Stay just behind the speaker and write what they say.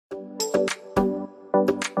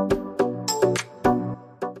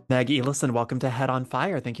Meg Elison, welcome to Head on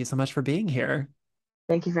Fire. Thank you so much for being here.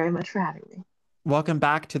 Thank you very much for having me. Welcome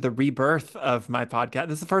back to the rebirth of my podcast.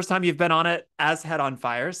 This is the first time you've been on it as Head on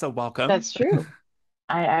Fire, so welcome. That's true.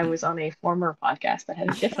 I was on a former podcast that had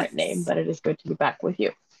a different name, Yes. but it is good to be back with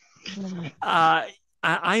you.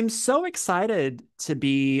 I'm so excited to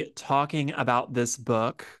be talking about this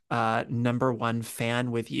book, Number One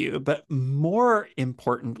Fan, with you. But more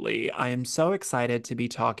importantly, I am so excited to be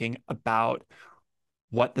talking about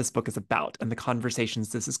what this book is about and the conversations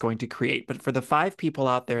this is going to create. But for the five people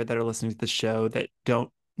out there that are listening to the show that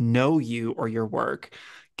don't know you or your work,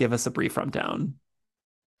 give us a brief rundown.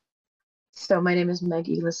 So my name is Meg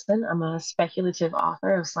Elison. I'm a speculative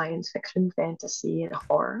author of science fiction, fantasy, and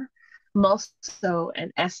horror. I'm also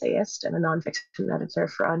an essayist and a nonfiction editor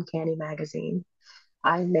for Uncanny Magazine.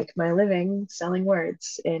 I make my living selling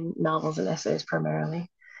words in novels and essays primarily.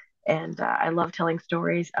 And I love telling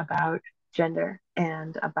stories about gender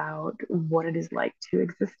and about what it is like to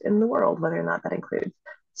exist in the world, whether or not that includes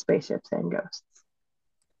spaceships and ghosts.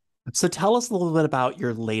 So tell us a little bit about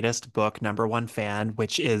your latest book, Number One Fan,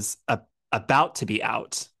 which is about to be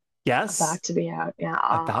out. Yes, About to be out, yeah,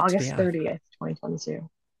 about to be August out. 30th, 2022.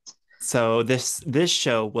 So this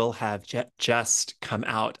show will have just come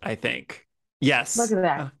out, I think. Look Yes, at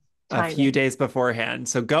that a few timing. days beforehand.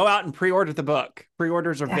 So go out and pre-order the book.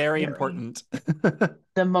 Pre-orders are very Definitely important.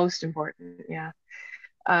 the most important, yeah.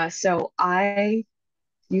 So I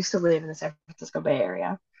used to live in the San Francisco Bay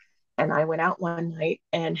Area, and I went out one night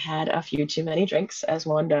and had a few too many drinks, as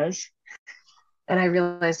one does, and I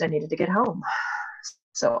realized I needed to get home.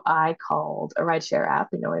 So I called a rideshare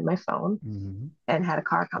app, in my phone, Mhm. and had a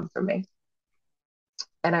car come for me.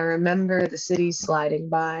 And I remember the city sliding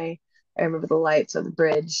by. I remember the lights of the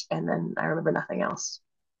bridge, and then I remember nothing else.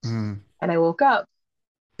 Mm. And I woke up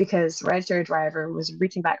because the rideshare driver was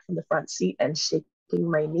reaching back from the front seat and shaking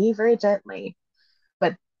my knee very gently.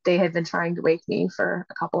 But they had been trying to wake me for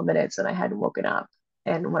a couple of minutes, and I hadn't woken up.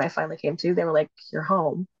 And when I finally came to, they were like, "You're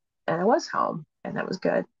home." And I was home, and that was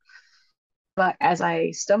good. But as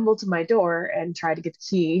I stumbled to my door and tried to get the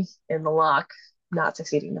key in the lock, not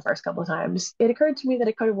succeeding the first couple of times, it occurred to me that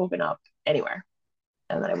I could have woken up anywhere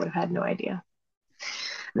and that I would have had no idea.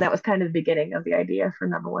 And that was kind of the beginning of the idea for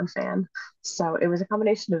Number One Fan. So it was a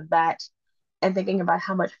combination of that and thinking about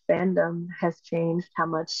how much fandom has changed, how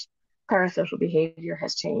much parasocial behavior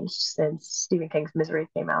has changed since Stephen King's Misery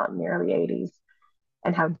came out in the early 80s,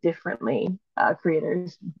 and how differently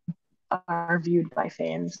creators are viewed by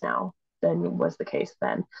fans now than was the case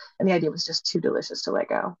then. And the idea was just too delicious to let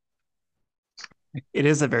go. It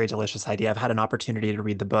is a very delicious idea. I've had an opportunity to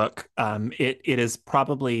read the book. It is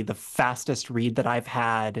probably the fastest read that I've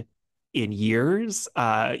had in years.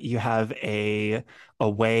 You have a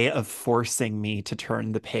way of forcing me to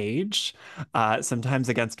turn the page, sometimes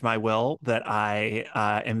against my will, that I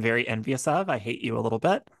am very envious of. I hate you a little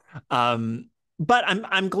bit. Um, but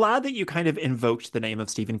I'm glad that you kind of invoked the name of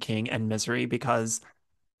Stephen King and Misery because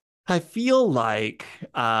I feel like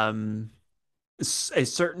a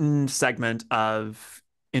certain segment of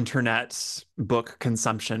internet book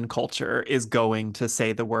consumption culture is going to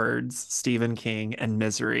say the words Stephen King and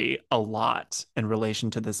misery a lot in relation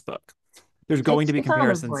to this book. There's going to be It's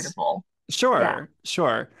comparisons. unavoidable. Yeah. Sure,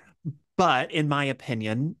 sure. But in my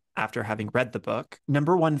opinion, after having read the book,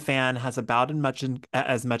 Number One Fan has about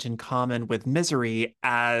as much in common with Misery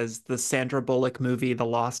as the Sandra Bullock movie The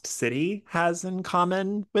Lost City has in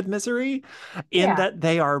common with Misery, in Yeah. that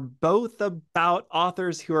they are both about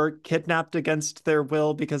authors who are kidnapped against their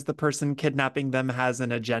will because the person kidnapping them has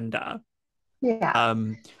an agenda. Yeah.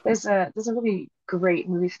 Um, There's a really great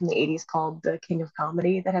movie from the 80s called The King of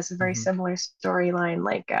Comedy that has a very mhm. similar storyline.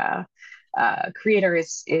 Like creator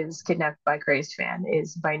is kidnapped by crazed fan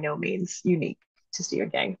is by no means unique to Stephen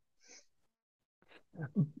King.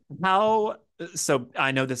 How, so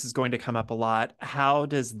I know this is going to come up a lot. How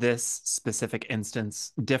does this specific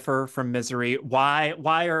instance differ from Misery? Why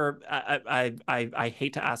are I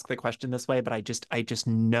hate to ask the question this way, but I just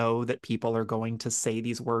know that people are going to say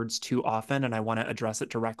these words too often, and I want to address it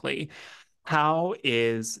directly. How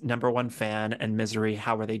is Number One Fan and Misery,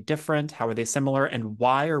 how are they different? How are they similar? And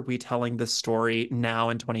why are we telling this story now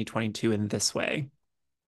in 2022 in this way?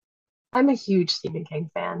 I'm a huge Stephen King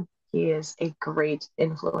fan. He is a great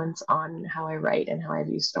influence on how I write and how I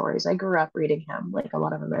view stories. I grew up reading him like a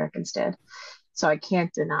lot of Americans did. So I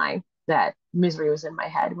can't deny that misery was in my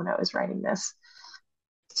head when I was writing this.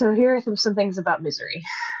 So here are some things about misery.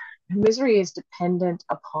 Misery is dependent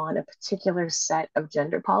upon a particular set of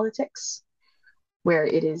gender politics where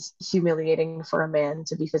it is humiliating for a man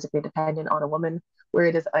to be physically dependent on a woman, where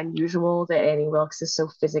it is unusual that Annie Wilkes is so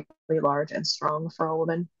physically large and strong for a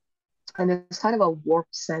woman. And there's kind of a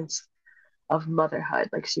warped sense of motherhood.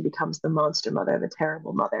 Like she becomes the monster mother, the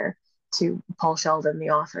terrible mother to Paul Sheldon, the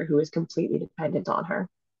author, who is completely dependent on her.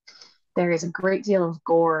 There is a great deal of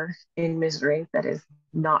gore in Misery that is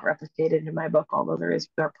not replicated in my book, although there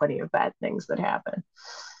are plenty of bad things that happen.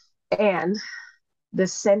 And the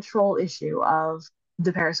central issue of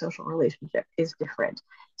the parasocial relationship is different.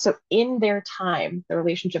 So in their time, the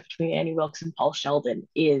relationship between Annie Wilkes and Paul Sheldon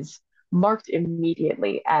is marked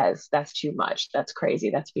immediately as that's too much, that's crazy,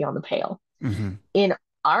 that's beyond the pale. Hmm. In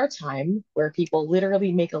our time, where people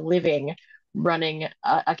literally make a living running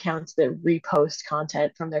accounts that repost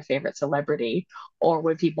content from their favorite celebrity, or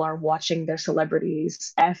when people are watching their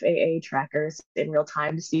celebrities' FAA trackers in real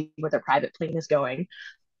time to see where their private plane is going,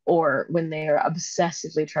 or when they are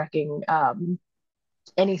obsessively tracking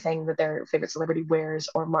anything that their favorite celebrity wears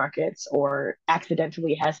or markets or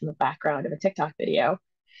accidentally has in the background of a TikTok video,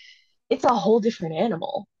 it's a whole different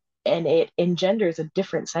animal. And it engenders a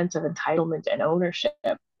different sense of entitlement and ownership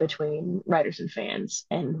between writers and fans.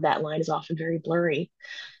 And that line is often very blurry.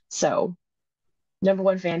 So, number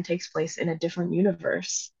one fan takes place in a different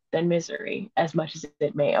universe than Misery, as much as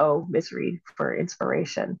it may owe Misery for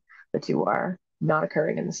inspiration. The two are not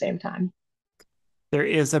occurring in the same time. There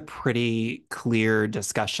is a pretty clear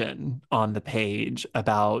discussion on the page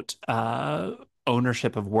about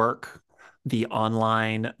ownership of work, the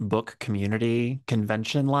online book community,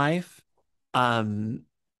 convention life. Um,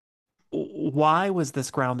 why was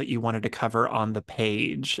this ground that you wanted to cover on the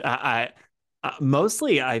page?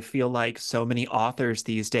 Mostly, I feel like so many authors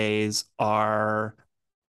these days are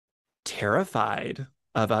terrified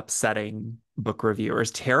of upsetting book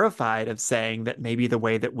reviewers, terrified of saying that maybe the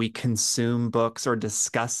way that we consume books or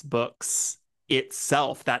discuss books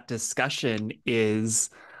itself, that discussion is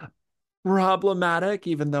problematic,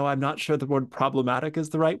 even though I'm not sure the word problematic is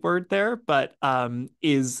the right word there, but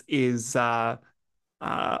is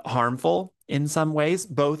harmful in some ways,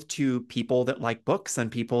 both to people that like books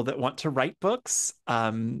and people that want to write books.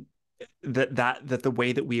 That the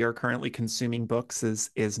way that we are currently consuming books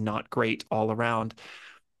is not great all around.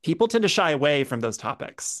 People tend to shy away from those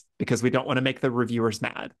topics because we don't want to make the reviewers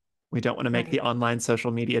mad. We don't want to make the Right. online social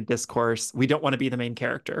media discourse. We don't want to be the main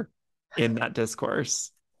character in that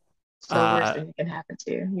discourse. It's the worst Uh, thing that can happen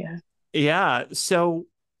to you. Yeah. yeah. So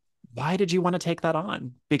why did you want to take that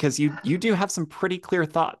on? Because you do have some pretty clear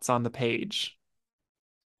thoughts on the page.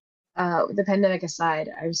 The pandemic aside,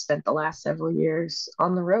 I've spent the last several years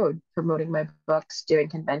on the road promoting my books, doing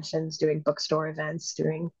conventions, doing bookstore events,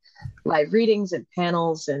 doing live readings and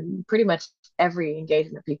panels, and pretty much every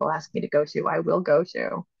engagement people ask me to go to, I will go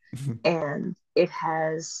to. And it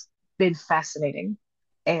has been fascinating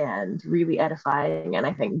and really edifying, and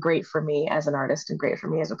I think great for me as an artist and great for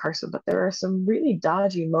me as a person. But there are some really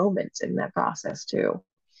dodgy moments in that process too.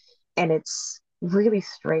 And it's really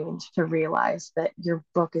strange to realize that your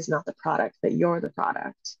book is not the product, that you're the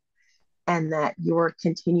product, and that your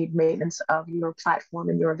continued maintenance of your platform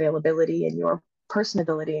and your availability and your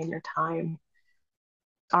personability and your time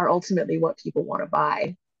are ultimately what people want to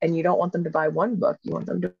buy. And you don't want them to buy one book, you want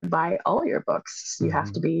them to buy all your books. So you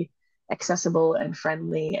have to Mhm. be accessible and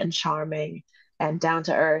friendly and charming and down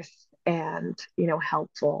to earth and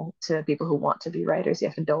helpful to people who want to be writers. You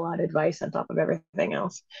have to dole out advice on top of everything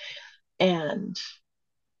else. And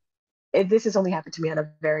this has only happened to me on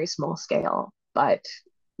a very small scale, but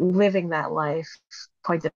living that life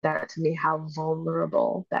pointed out to me how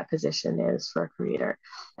vulnerable that position is for a creator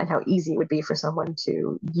and how easy it would be for someone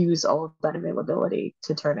to use all of that availability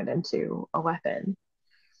to turn it into a weapon.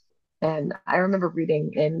 And I remember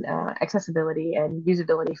reading in accessibility and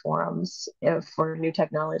usability forums for new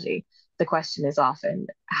technology, the question is often,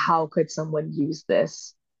 how could someone use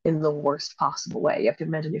this in the worst possible way? You have to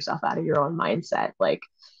imagine yourself out of your own mindset. Like,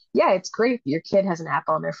 yeah, it's great. Your kid has an app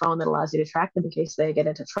on their phone that allows you to track them in case they get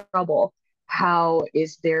into trouble. How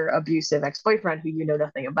is their abusive ex boyfriend, who you know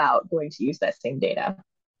nothing about, going to use that same data?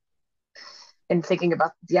 And thinking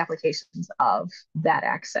about the applications of that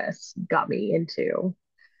access got me into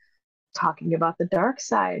talking about the dark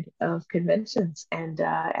side of conventions and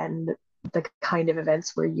the kind of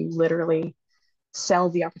events where you literally sell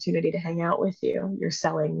the opportunity to hang out with you. You're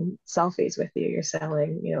selling selfies with you. You're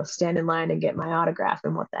selling, stand in line and get my autograph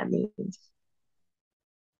and what that means.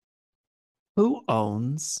 Who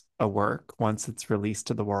owns a work once it's released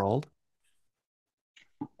to the world?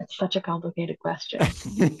 It's such a complicated question.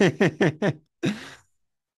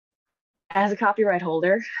 As a copyright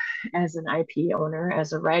holder, as an IP owner,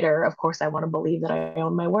 as a writer, of course, I want to believe that I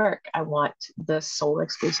own my work. I want the sole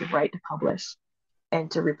exclusive right to publish and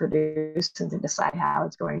to reproduce and to decide how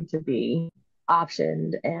it's going to be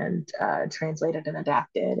optioned and translated and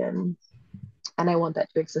adapted, and I want that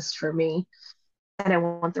to exist for me, and I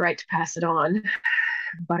want the right to pass it on.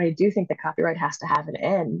 But I do think that copyright has to have an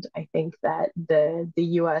end. I think that the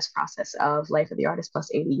U.S. process of life of the artist plus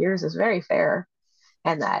 80 years is very fair,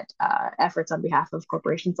 and that efforts on behalf of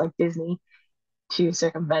corporations like Disney to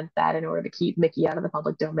circumvent that in order to keep Mickey out of the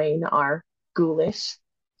public domain are ghoulish.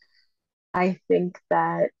 I think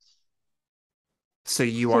that So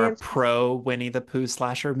you are fans, pro Winnie the Pooh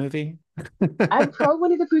slasher movie? I'm pro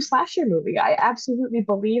Winnie the Pooh slasher movie. I absolutely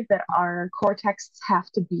believe that our core texts have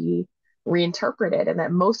to be reinterpreted, and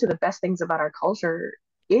that most of the best things about our culture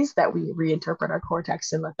is that we reinterpret our core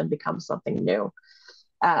texts and let them become something new.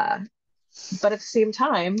 Uh, but at the same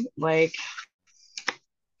time, like,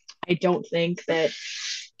 I don't think that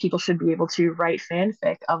people should be able to write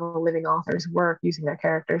fanfic of a living author's work using their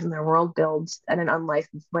characters and their world builds in an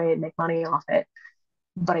unlicensed way and make money off it.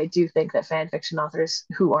 But I do think that fan fiction authors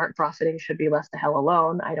who aren't profiting should be left the hell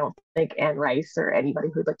alone. I don't think Anne Rice or anybody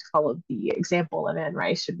who'd like to follow the example of Anne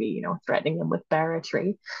Rice should be, threatening them with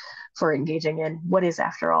barratry for engaging in what is,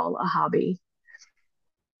 after all, a hobby.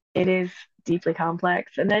 It is deeply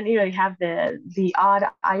complex. And then, you have the odd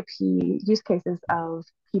IP use cases of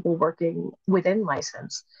people working within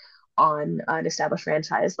license on an established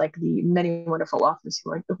franchise, like the many wonderful authors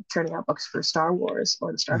who are turning out books for Star Wars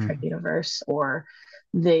or the Star Trek Mm. universe, or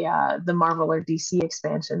the Marvel or DC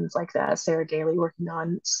expansions, like Sarah Gailey working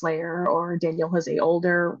on Slayer, or Daniel Jose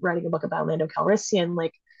Older writing a book about Lando Calrissian.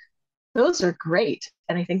 Like, those are great,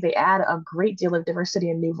 and I think they add a great deal of diversity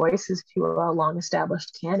and new voices to a long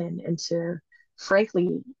established canon, and to,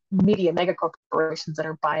 frankly, media mega corporations that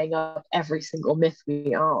are buying up every single myth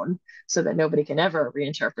we own so that nobody can ever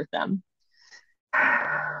reinterpret them.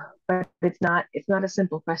 But it's not a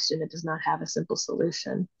simple question. It does not have a simple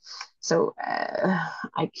solution. So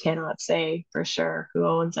I cannot say for sure who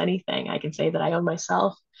owns anything. I can say that I own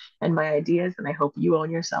myself and my ideas, and I hope you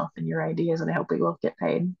own yourself and your ideas, and I hope we both get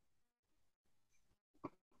paid.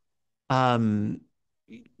 Um,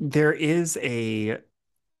 there is a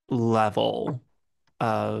level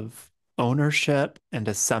of ownership and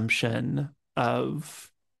assumption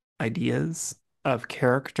of ideas, of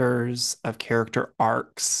characters, of character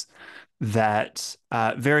arcs that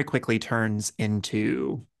very quickly turns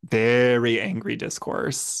into very angry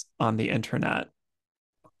discourse on the internet.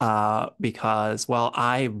 Because, well,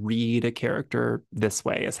 I read a character this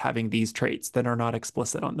way as having these traits that are not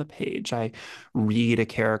explicit on the page. I read a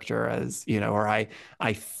character as, or I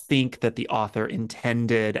think that the author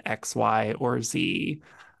intended X, Y, or Z.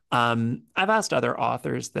 I've asked other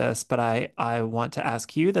authors this, but I want to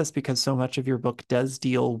ask you this because so much of your book does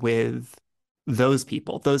deal with those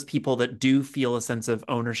people that do feel a sense of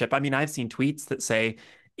ownership. I mean, I've seen tweets that say,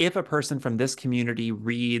 if a person from this community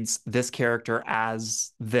reads this character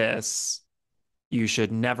as this, you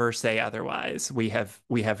should never say otherwise. We have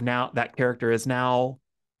now that character is now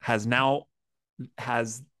has now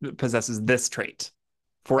has possesses this trait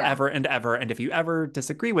Yeah. forever and ever. And if you ever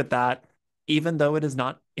disagree with that, even though it is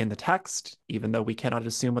not in the text, even though we cannot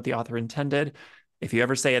assume what the author intended, if you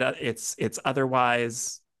ever say it's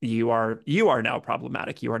otherwise, you are now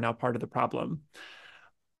problematic. You are now part of the problem.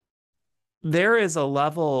 There is a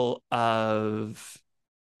level of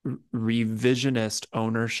revisionist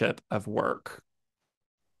ownership of work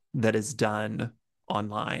that is done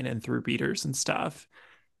online and through readers and stuff.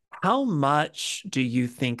 How much do you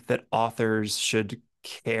think that authors should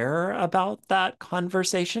care about that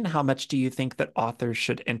conversation? How much do you think that authors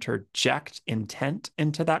should interject intent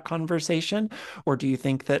into that conversation? Or do you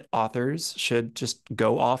think that authors should just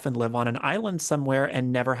go off and live on an island somewhere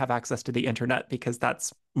and never have access to the internet? Because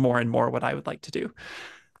that's more and more what I would like to do.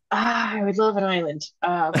 I would love an island,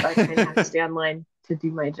 but I kind of have to stay online to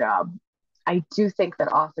do my job. I do think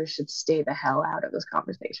that authors should stay the hell out of those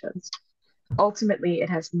conversations. Ultimately, it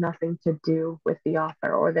has nothing to do with the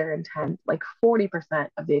author or their intent. Like 40%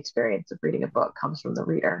 of the experience of reading a book comes from the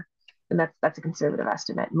reader. And that's a conservative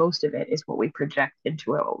estimate. Most of it is what we project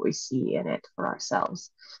into it, what we see in it for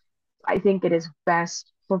ourselves. I think it is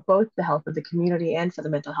best for both the health of the community and for the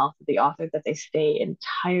mental health of the author that they stay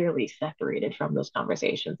entirely separated from those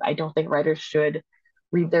conversations. I don't think writers should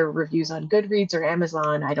read their reviews on Goodreads or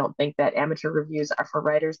Amazon. I don't think that amateur reviews are for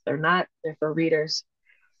writers. They're not, they're for readers.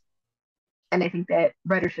 And I think that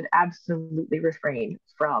writers should absolutely refrain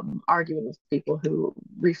from arguing with people who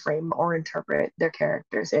reframe or interpret their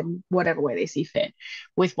characters in whatever way they see fit,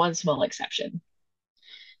 with one small exception.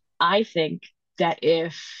 I think that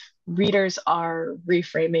if readers are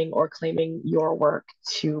reframing or claiming your work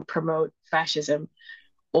to promote fascism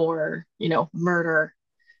or, murder,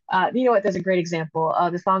 You know what? There's a great example.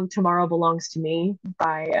 The song "Tomorrow Belongs to Me"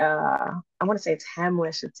 by I want to say it's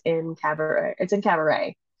Hamlish. It's in Cabaret. It's in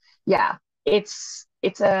Cabaret. Yeah, it's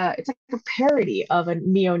like a parody of a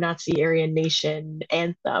neo-Nazi Aryan nation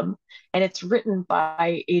anthem, and it's written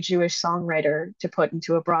by a Jewish songwriter to put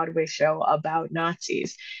into a Broadway show about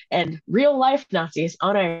Nazis. And real life Nazis,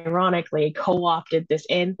 unironically, co-opted this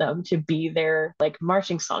anthem to be their like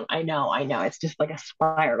marching song. I know. It's just like a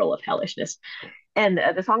spiral of hellishness. And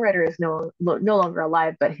the songwriter is no longer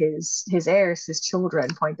alive, but his heirs, his children,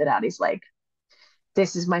 pointed out. He's like,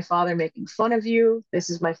 "This is my father making fun of you. This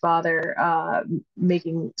is my father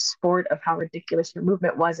making sport of how ridiculous your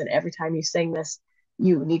movement was. And every time you sing this,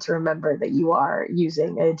 you need to remember that you are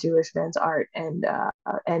using a Jewish man's art, and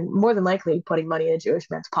more than likely putting money in a Jewish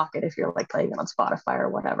man's pocket if you're like playing it on Spotify or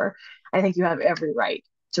whatever. I think you have every right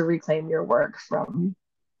to reclaim your work from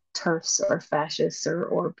turfs or fascists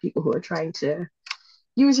or people who are trying to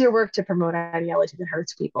use your work to promote ideology that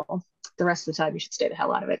hurts people. The rest of the time, you should stay the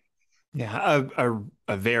hell out of it." Yeah,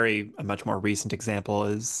 a much more recent example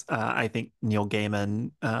is I think Neil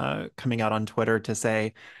Gaiman coming out on Twitter to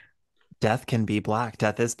say death can be black,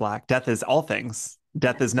 death is black, death is all things,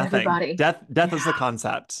 death is To nothing, everybody. death is Yeah. the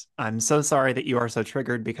concept. I'm so sorry that you are so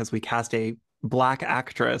triggered because we cast a black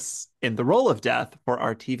actress in the role of death for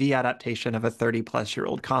our TV adaptation of a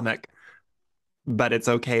 30-plus-year-old comic, but it's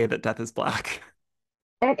okay that death is black.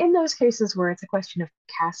 And in those cases where it's a question of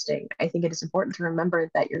casting, I think it is important to remember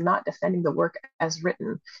that you're not defending the work as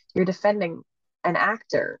written. You're defending an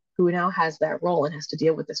actor who now has that role and has to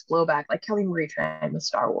deal with this blowback. Like Kelly Marie Tran with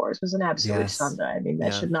Star Wars was an absolute Yes. shunda. I mean,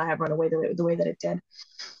 that Yeah. should not have run away the way that it did.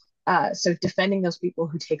 So defending those people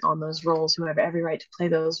who take on those roles, who have every right to play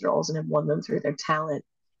those roles and have won them through their talent,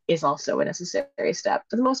 is also a necessary step.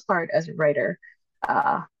 For the most part, as a writer,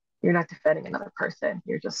 uh, you're not defending another person.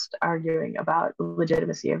 You're just arguing about the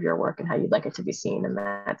legitimacy of your work and how you'd like it to be seen, and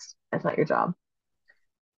that's not your job.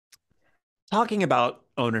 Talking about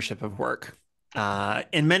ownership of work,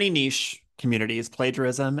 in many niche communities,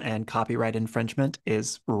 plagiarism and copyright infringement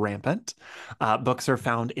is rampant. Books are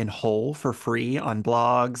found in whole for free on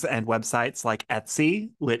blogs and websites like Etsy,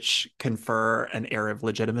 which confer an air of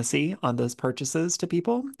legitimacy on those purchases to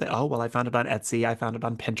people. Oh, well, I found it on Etsy. I found it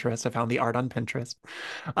on Pinterest. I found the art on Pinterest.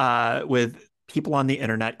 With people on the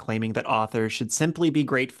internet claiming that authors should simply be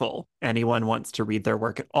grateful anyone wants to read their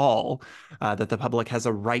work at all, that the public has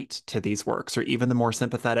a right to these works, or even the more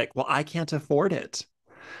sympathetic, well, I can't afford it.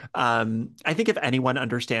 I think if anyone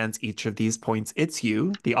understands each of these points, it's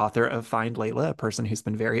you, the author of Find Layla, a person who's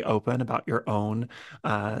been very open about your own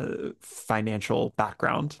financial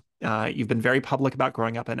background. You've been very public about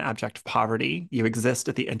growing up in abject poverty. You exist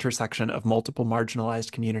at the intersection of multiple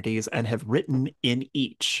marginalized communities and have written in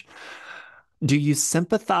each. Do you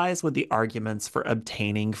sympathize with the arguments for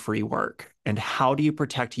obtaining free work? And how do you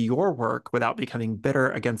protect your work without becoming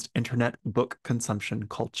bitter against internet book consumption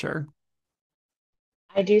culture?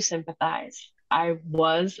 I do sympathize. I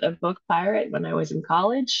was a book pirate when I was in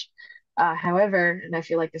college. However, and I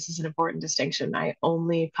feel like this is an important distinction, I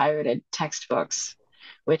only pirated textbooks,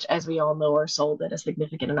 which, as we all know, are sold at a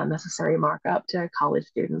significant and unnecessary markup to college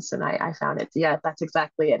students. And I found it, yeah, that's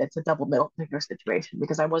exactly it. It's a double middle finger situation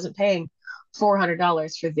because I wasn't paying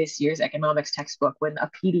 $400 for this year's economics textbook when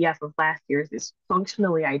a PDF of last year's is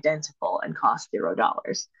functionally identical and costs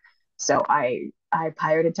 $0. So I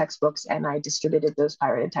pirated textbooks and I distributed those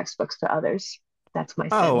pirated textbooks to others. That's my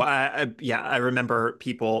Oh, sin. yeah, I remember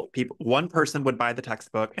one person would buy the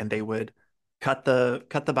textbook and they would cut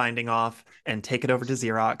the binding off and take it over to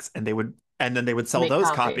Xerox and then they would sell Make those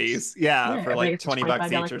copies. copies. Yeah, Yeah, for everybody like gets a 20 bucks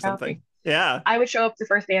 $25 each or per something. copy. Yeah, I would show up the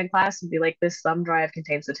first day in class and be like, this thumb drive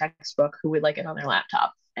contains the textbook. Who would like it on their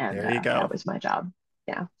laptop? And there you that go. was my job.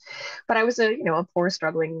 Yeah. But I was a poor,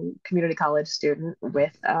 struggling community college student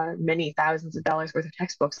with many thousands of dollars worth of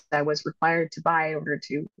textbooks that I was required to buy in order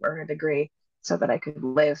to earn a degree so that I could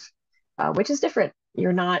live, which is different.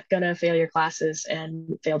 You're not going to fail your classes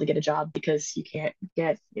and fail to get a job because you can't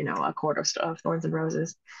get, a quart of thorns and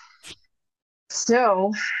roses.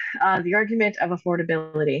 So, the argument of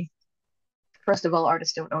affordability. First of all,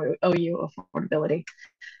 artists don't owe you affordability.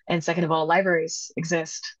 And second of all, libraries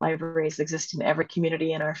exist. Libraries exist in every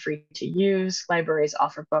community and are free to use. Libraries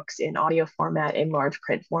offer books in audio format, in large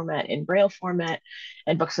print format, in braille format,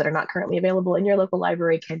 and books that are not currently available in your local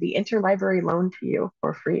library can be interlibrary loaned to you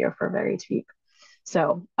for free or for very cheap.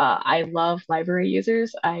 So I love library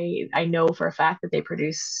users. I know for a fact that they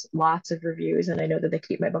produce lots of reviews, and I know that they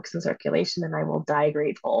keep my books in circulation. And I will die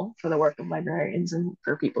grateful for the work of librarians and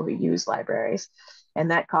for people who use libraries.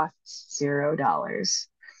 And that costs $0.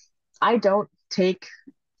 I don't take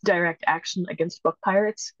direct action against book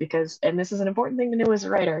pirates because, and this is an important thing to know as a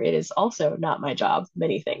writer, it is also not my job.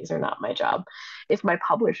 Many things are not my job. It's my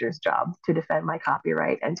publisher's job to defend my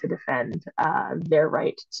copyright and to defend their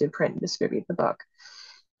right to print and distribute the book.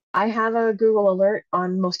 I have a Google alert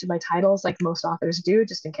on most of my titles, like most authors do,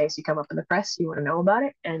 just in case you come up in the press, you want to know about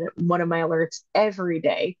it. And one of my alerts every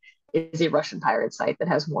day is a Russian pirate site that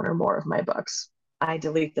has one or more of my books. I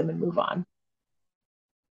delete them and move on.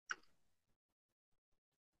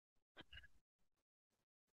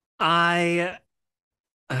 I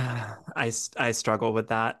I struggle with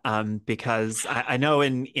that because I know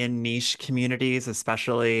in niche communities,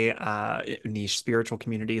 especially niche spiritual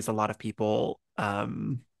communities, a lot of people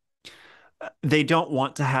they don't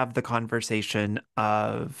want to have the conversation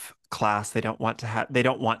of class. They don't want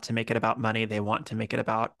to make it about money. They want to make it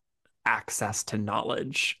about access to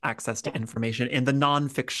knowledge, access to Yeah. information. In the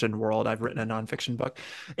nonfiction world, I've written a nonfiction book.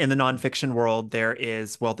 In the nonfiction world, there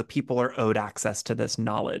is, well, the people are owed access to this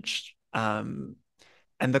knowledge.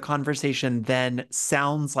 And the conversation then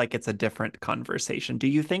sounds like it's a different conversation. Do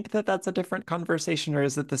you think that that's a different conversation, or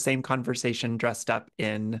is it the same conversation dressed up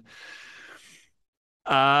in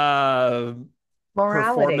uh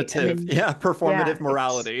Morality. I mean, performative yeah,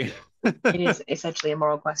 morality? it is essentially a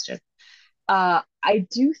moral question. I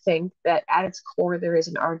do think that at its core, there is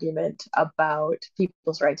an argument about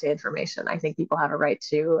people's right to information. I think people have a right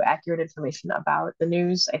to accurate information about the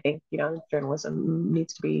news. I think, journalism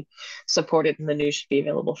needs to be supported and the news should be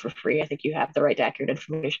available for free. I think you have the right to accurate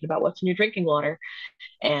information about what's in your drinking water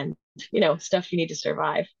and, stuff you need to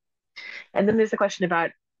survive. And then there's the question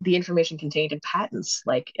about the information contained in patents,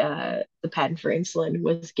 like the patent for insulin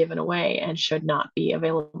was given away and should not be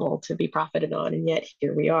available to be profited on. And yet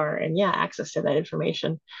here we are. And yeah, access to that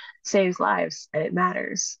information saves lives and it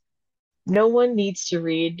matters. No one needs to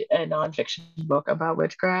read a nonfiction book about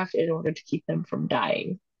witchcraft in order to keep them from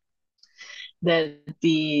dying. The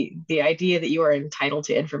idea that you are entitled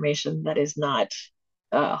to information that is not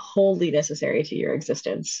wholly necessary to your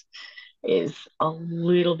existence is a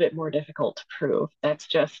little bit more difficult to prove. That's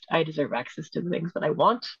just, I deserve access to the things that I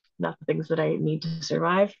want, not the things that I need to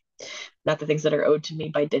survive, not the things that are owed to me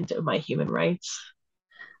by dint of my human rights.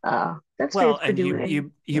 That's Well, good for and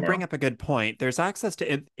doing, you bring up a good point. There's access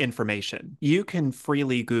to information. You can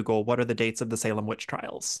freely Google what are the dates of the Salem witch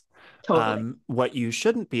trials. totally What you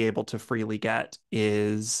shouldn't be able to freely get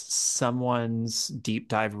is someone's deep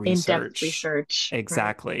dive in-depth research research, right?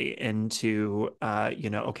 exactly into,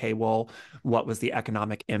 okay, well, what was the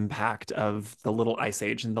economic impact of the Little Ice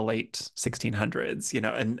Age in the late 1600s,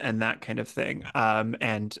 and that kind of thing.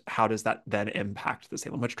 And how does that then impact the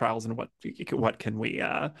Salem witch trials, and what can we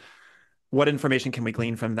what information can we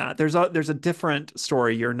glean from that? There's a different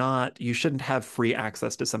story. You shouldn't have free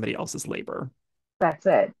access to somebody else's labor. That's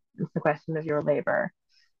it. It's the question of your labor.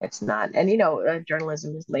 It's not, and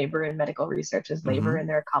journalism is labor and medical research is labor, Hmm. and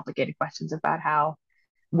there are complicated questions about how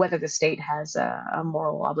whether the state has a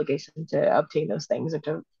moral obligation to obtain those things or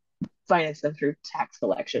to finance them through tax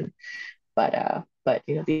collection. But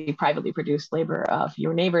the privately produced labor of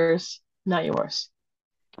your neighbors, not yours,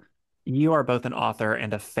 You are both an author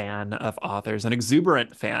and a fan of authors, an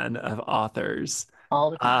exuberant fan of authors.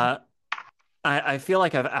 all the time. Uh, I feel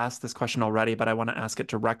like I've asked this question already, but I want to ask it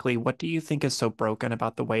directly. What do you think is so broken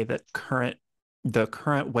about the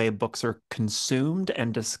current way books are consumed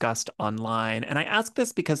and discussed online? And I ask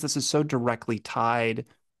this because this is so directly tied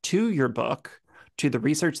to your book, to the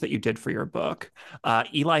research that you did for your book.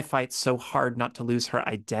 Eli fights so hard not to lose her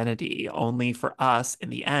identity, only for us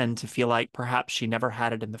in the end to feel like perhaps she never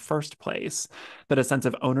had it in the first place, that a sense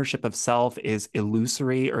of ownership of self is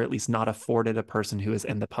illusory or at least not afforded a person who is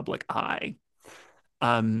in the public eye.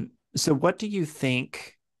 So what do you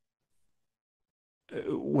think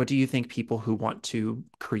people who want to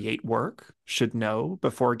create work should know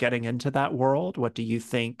before getting into that world? What do you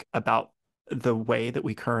think about the way that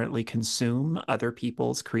we currently consume other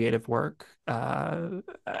people's creative work?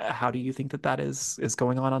 How do you think that is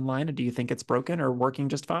going on online? And do you think it's broken or working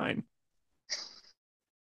just fine?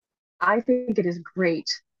 I think it is great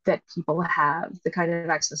that people have the kind of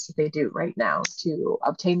access that they do right now to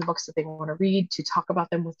obtain the books that they want to read, to talk about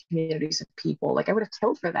them with communities of people. Like I would have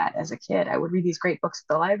killed for that as a kid. I would read these great books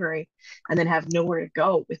at the library and then have nowhere to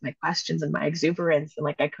go with my questions and my exuberance. And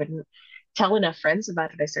like I couldn't tell enough friends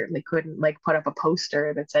about it. I certainly couldn't like put up a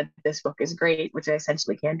poster that said this book is great, which I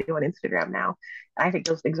essentially can do on Instagram now. I think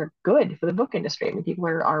those things are good for the book industry. I mean, people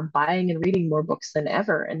are buying and reading more books than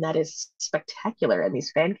ever, and that is spectacular. And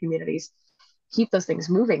these fan communities keep those things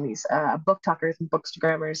moving. These book talkers and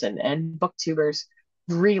bookstagrammers and booktubers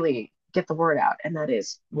really get the word out, and that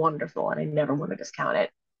is wonderful. And I never want to discount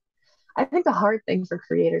it. I think the hard thing for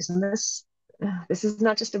creators, and this is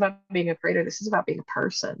not just about being a creator, this is about being a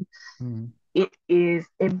person. Mm, It is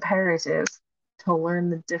imperative to learn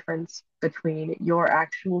the difference between your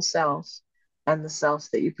actual self and the self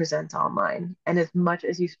that you present online. And as much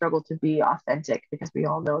as you struggle to be authentic, because we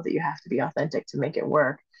all know that you have to be authentic to make it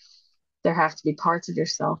work, there have to be parts of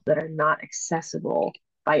yourself that are not accessible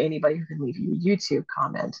by anybody who can leave you a YouTube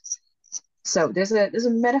comment. So there's a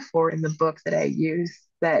metaphor in the book that I use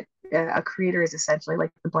that a creator is essentially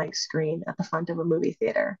like the blank screen at the front of a movie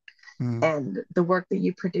theater, mm, and the work that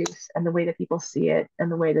you produce and the way that people see it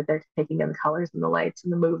and the way that they're taking in the colors and the lights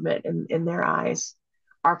and the movement in their eyes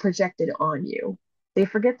are projected on you. They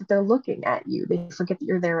forget that they're looking at you. They forget that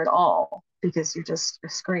you're there at all because you're just a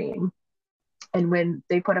screen. And when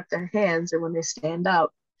they put up their hands or when they stand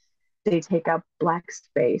up, they take up black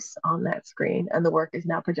space on that screen and the work is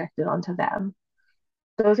now projected onto them.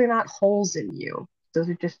 Those are not holes in you. Those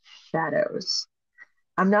are just shadows.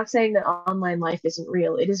 I'm not saying that online life isn't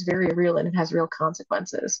real. It is very real and it has real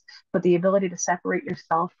consequences. But the ability to separate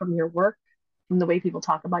yourself from your work, from the way people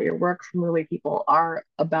talk about your work, from the way people are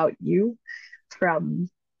about you, from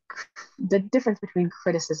the difference between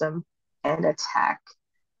criticism and attack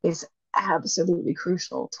is absolutely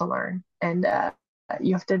crucial to learn. And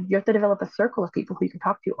you have to develop a circle of people who you can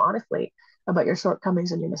talk to honestly about your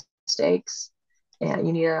shortcomings and your mistakes. And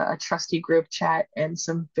you need a trusty group chat and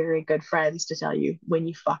some very good friends to tell you when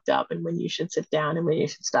you fucked up and when you should sit down and when you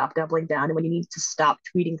should stop doubling down and when you need to stop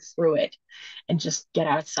tweeting through it and just get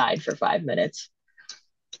outside for 5 minutes.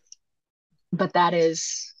 But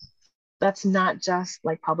that's not just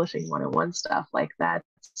like publishing one-on-one stuff. Like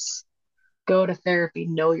that's go to therapy,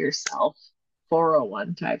 know yourself,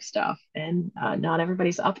 401 type stuff. And not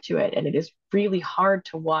everybody's up to it. And it is really hard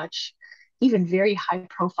to watch even very high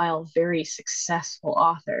profile, very successful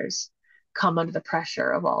authors come under the pressure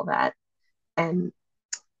of all that and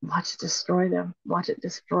watch it destroy them, watch it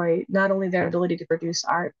destroy not only their ability to produce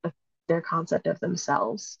art, but their concept of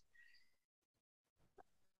themselves.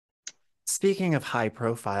 Speaking of high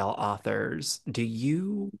profile authors, I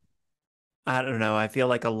don't know, I feel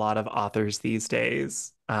like a lot of authors these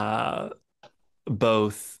days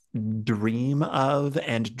both dream of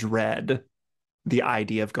and dread the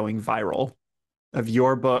idea of going viral. Yeah. Of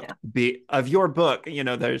your book,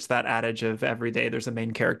 there's that adage of every day there's a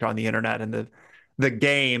main character on the internet, and the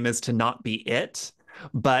game is to not be it.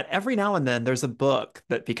 But every now and then there's a book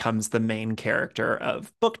that becomes the main character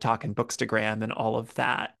of Book Talk and Bookstagram and all of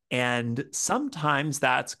that. And sometimes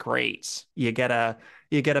that's great. You get a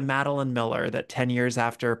Madeline Miller that 10 years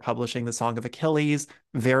after publishing The Song of Achilles,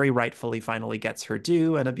 very rightfully finally gets her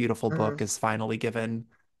due, and a beautiful book Mm. is finally given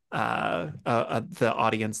the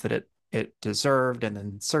audience that it deserved, and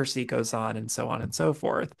then Cersei goes on and so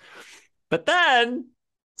forth. But then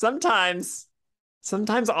sometimes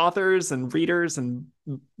sometimes authors and readers and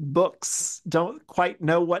books don't quite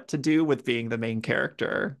know what to do with being the main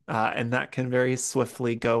character, and that can very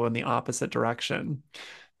swiftly go in the opposite direction.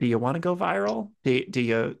 Do you want to go viral?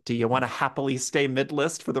 Do you want to happily stay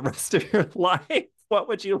mid-list for the rest of your life? What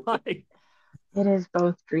would you like? It is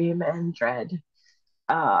both dream and dread.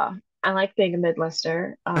 Uh, I like being a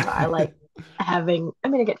mid-lister. I like I mean,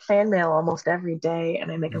 I get fan mail almost every day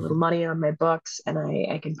and I make a little money on my books and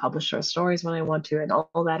I can publish short stories when I want to. And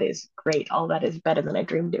all that is great. All that is better than I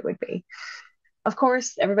dreamed it would be. Of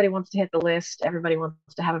course, everybody wants to hit the list. Everybody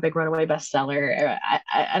wants to have a big runaway bestseller.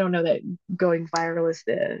 I don't know that going viral is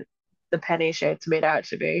the penny it's made out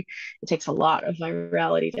to be. It takes a lot of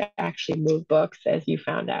virality to actually move books, as you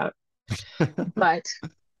found out. But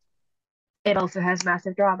it also has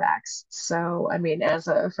massive drawbacks. So, I mean,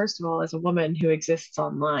 first of all, as a woman who exists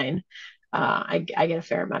online, I get a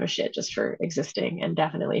fair amount of shit just for existing and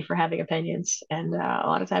definitely for having opinions and a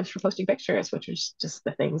lot of times for posting pictures, which is just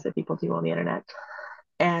the things that people do on the internet.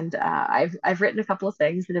 And I've written a couple of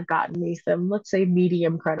things that have gotten me some, let's say,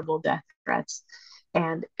 medium credible death threats.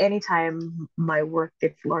 And anytime my work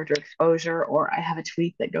gets larger exposure or I have a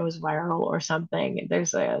tweet that goes viral or something,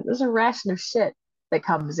 there's a ration of shit that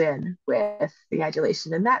comes in with the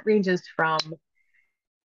adulation. And that ranges from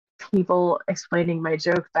people explaining my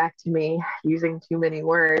joke back to me using too many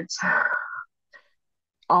words,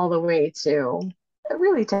 all the way to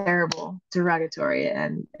really terrible, derogatory,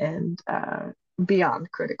 and beyond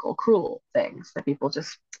critical, cruel things that people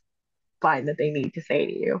just find that they need to say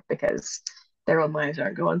to you because their own lives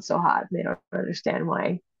aren't going so hot and they don't understand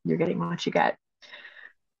why you're getting what you get.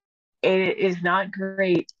 It is not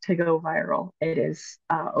great to go viral. It is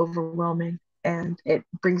overwhelming and it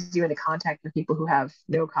brings you into contact with people who have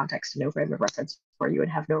no context and no frame of reference for you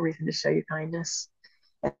and have no reason to show you kindness.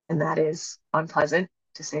 And that is unpleasant.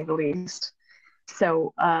 to say the least.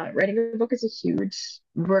 So, writing a book is a huge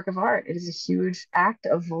work of art. It is a huge act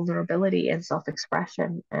of vulnerability and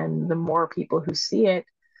self-expression. And the more people who see it,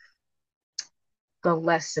 the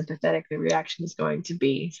less sympathetic the reaction is going to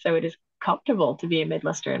be. So it is comfortable to be a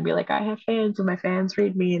Midwestern and be like, I have fans and my fans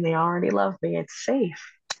read me and they already love me. It's safe.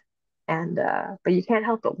 And but you can't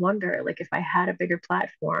help but wonder, like, if I had a bigger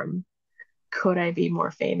platform, could I be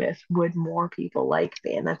more famous? Would more people like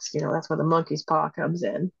me? And that's, that's where the monkey's paw comes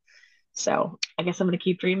in. So I guess I'm gonna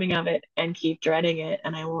keep dreaming of it and keep dreading it,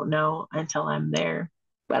 and I won't know until I'm there.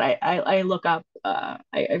 But I look up, I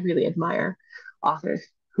really admire authors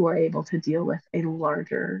who are able to deal with a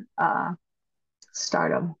larger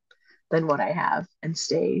stardom than what I have and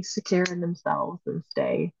stay secure in themselves and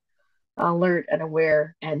stay alert and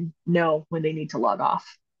aware and know when they need to log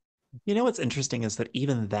off. You know what's interesting is that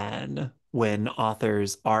even then, when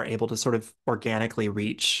authors are able to sort of organically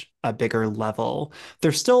reach a bigger level,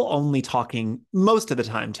 they're still only talking most of the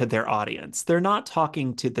time to their audience. They're not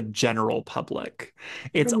talking to the general public.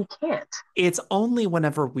 It's Then you can't, it's only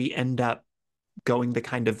whenever we end up going the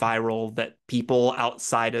kind of viral that people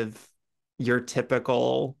outside of your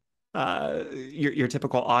typical your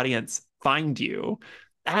typical audience find you.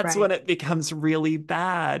 That's when right? it becomes really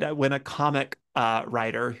bad. When a comic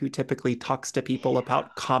writer who typically talks to people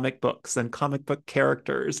about comic books and comic book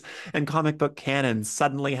characters and comic book canon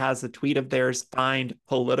suddenly has a tweet of theirs find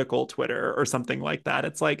political Twitter or something like that.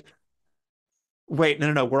 It's like, wait, no,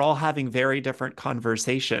 no, no. We're all having very different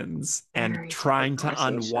conversations and Very different trying to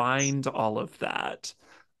conversations. unwind all of that.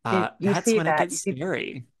 You That's see when it that, gets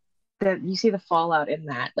scary. you see the fallout in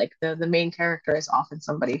that. Like the main character is often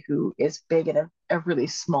somebody who is big in a really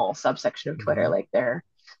small subsection of Twitter. Mhm. Like they're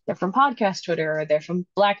from podcast Twitter, or they're from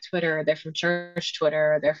Black Twitter, or they're from church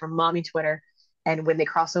Twitter, or they're from mommy Twitter. And when they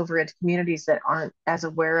cross over into communities that aren't as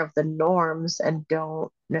aware of the norms and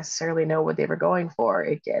don't necessarily know what they were going for,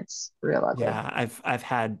 it gets real ugly. Yeah, I've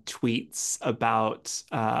had tweets about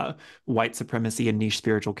white supremacy and niche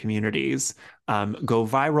spiritual communities go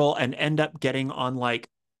viral and end up getting on like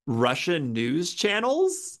Russian news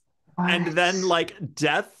channels and What? then like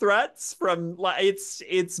death threats from like it's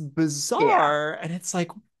Yeah. bizarre and it's like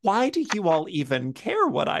why do you all even care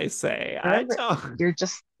what I say? I Remember, don't. you're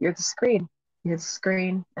the screen. You're the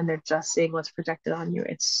screen, and they're just seeing what's projected on you.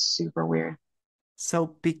 It's super weird.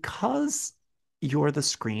 So because you're the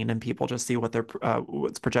screen and people just see what they're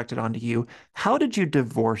what's projected onto you, how did you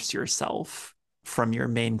divorce yourself from your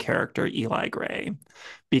main character, Eli Gray?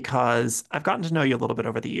 Because I've gotten to know you a little bit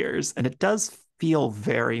over the years, and it does feel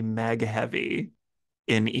very Meg heavy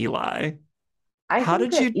in Eli. I How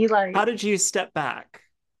think did that you Eli, how did you step back?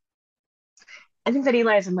 I think that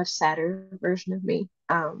Eli is a much sadder version of me.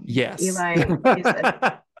 Yes. Eli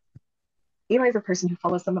is a person who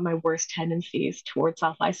follows some of my worst tendencies towards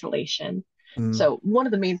self-isolation. Mm, So one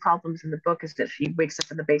of the main problems in the book is that she wakes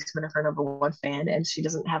up in the basement of her number one fan and she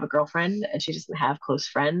doesn't have a girlfriend and she doesn't have close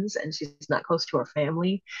friends and she's not close to her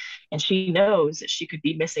family. And she knows that she could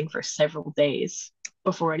be missing for several days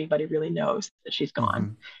before anybody really knows that she's gone.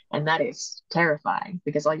 mhm. And that is terrifying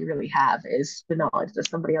because all you really have is the knowledge that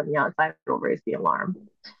somebody on the outside will raise the alarm.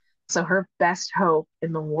 So her best hope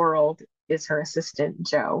in the world is her assistant,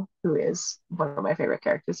 Joe, who is one of my favorite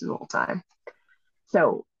characters of all time.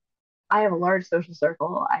 So I have a large social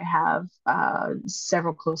circle. I have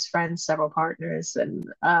several close friends, several partners, and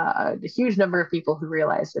a huge number of people who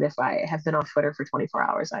realize that if I have been off Twitter for 24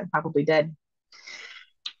 hours, I'm probably dead.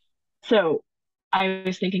 So I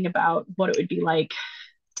was thinking about what it would be like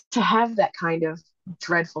to have that kind of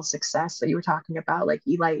dreadful success that you were talking about. Like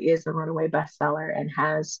Eli is a runaway bestseller and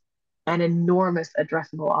has an enormous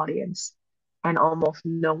addressable audience and almost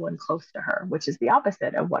no one close to her, which is the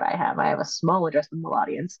opposite of what I have. I have a small addressable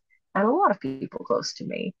audience and a lot of people close to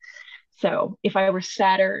me. So if I were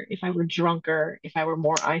sadder, if I were drunker, if I were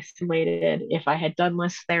more isolated, if I had done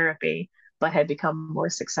less therapy, but had become more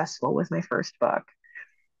successful with my first book,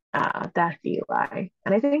 that's Eli.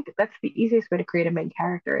 And I think that's the easiest way to create a main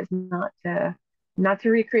character is not to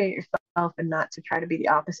recreate yourself and not to try to be the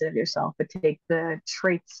opposite of yourself, but take the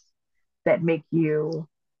traits that make you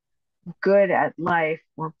good at life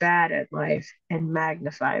or bad at life and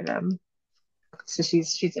magnify them. So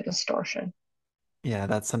she's a distortion. Yeah,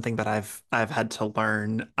 that's something that I've had to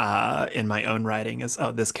learn in my own writing is,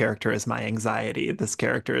 oh, this character is my anxiety, this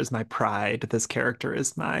character is my pride, this character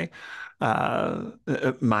is my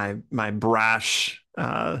brash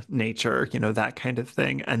nature, that kind of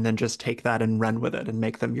thing, and then just take that and run with it and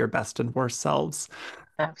make them your best and worst selves.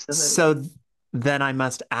 So Absolutely. then I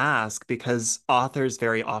must ask, because authors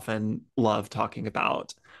very often love talking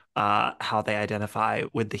about how they identify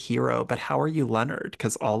with the hero. But how are you, Leonard?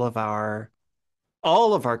 Because all of our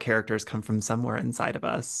characters come from somewhere inside of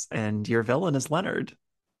us, and your villain is Leonard.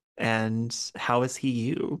 And how is he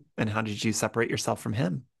you? And how did you separate yourself from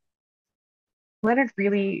him? Leonard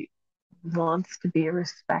really wants to be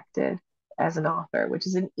respected as an author, which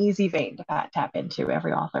is an easy vein to tap into.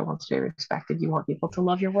 Every author wants to be respected. You want people to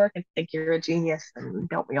love your work and think you're a genius, and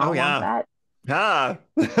don't we Oh all want yeah. that? Ah.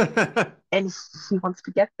 And he wants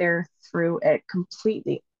to get there through a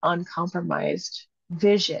completely uncompromised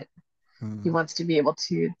vision. He Hmm. wants to be able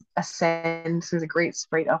to ascend through the great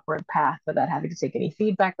straight upward path without having to take any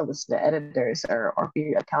feedback or listen to editors or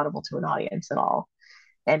be accountable to an audience at all.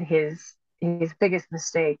 And his biggest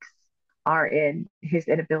mistakes are in his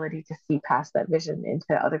inability to see past that vision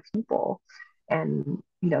into other people, and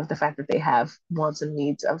the fact that they have wants and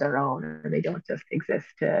needs of their own, and they don't just exist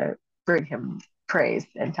to bring him praise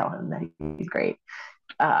and tell him that he's great.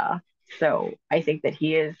 uh, so I think that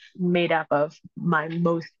he is made up of my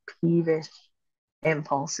most peevish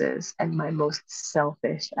impulses and my most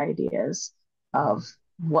selfish ideas of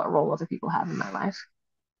what role other people have in my life.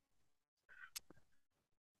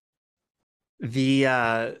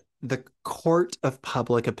 The court of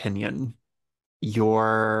public opinion,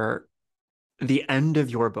 your the end of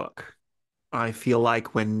your book. I feel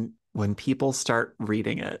like when people start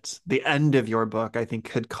reading it, the end of your book, I think,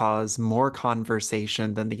 could cause more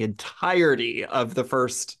conversation than the entirety of the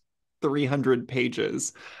first 300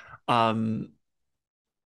 pages. Um,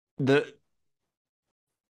 the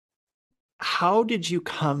How did you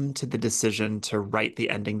come to the decision to write the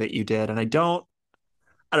ending that you did? And I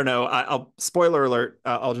don't know. I'll spoiler alert.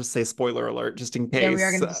 I'll just say spoiler alert, just in Yeah, we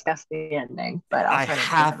are case. going to discuss the ending, but I'll I try not to give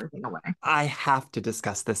have everything away. I have to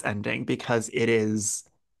discuss this ending because it is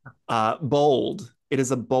bold. It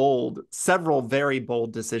is a bold, several very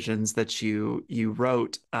bold decisions that you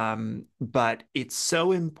wrote. But it's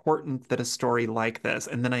so important that a story like this,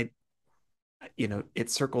 and then it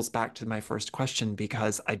circles back to my first question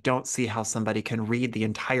because I don't see how somebody can read the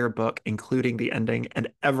entire book, including the ending, and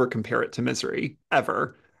ever compare it to Misery,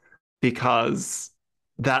 ever, because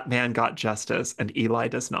that man got justice and Eli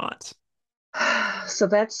does not. So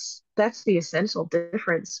that's the essential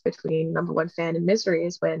difference between number one fan and Misery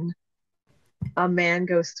is when a man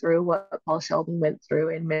goes through what Paul Sheldon went through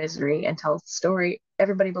in Misery and tells the story,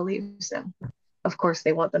 everybody believes him. Of course,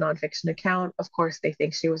 they want the nonfiction account. Of course, they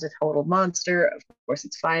think she was a total monster. Of course,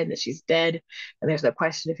 it's fine that she's dead. And there's no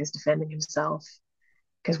question if he's defending himself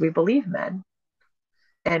because we believe men.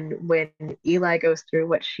 And when Eli goes through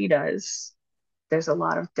what she does, there's a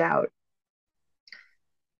lot of doubt.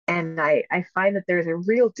 And I find that there's a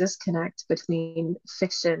real disconnect between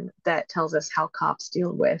fiction that tells us how cops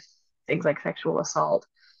deal with things like sexual assault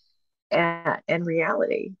and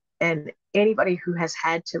reality. And anybody who has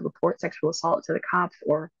had to report sexual assault to the cops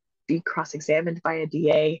or be cross examined by a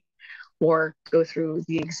DA or go through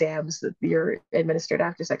the exams that you're administered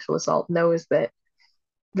after sexual assault knows that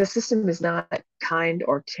the system is not kind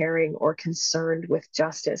or caring or concerned with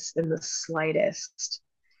justice in the slightest.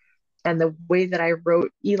 And the way that I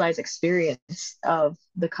wrote Eli's experience of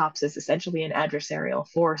the cops as essentially an adversarial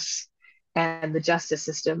force and the justice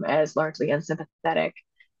system as largely unsympathetic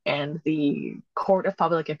and the court of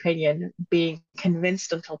public opinion being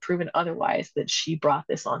convinced until proven otherwise that she brought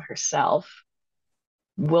this on herself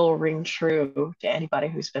will ring true to anybody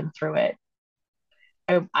who's been through it.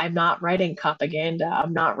 I'm not writing propaganda.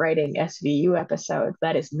 I'm not writing SVU episodes.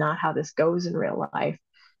 That is not how this goes in real life.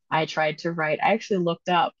 I actually looked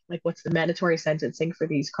up like what's the mandatory sentencing for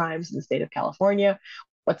these crimes in the state of California?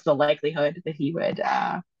 What's the likelihood that he would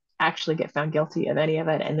actually get found guilty of any of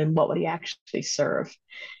it? And then what would he actually serve?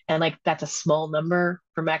 And like that's a small number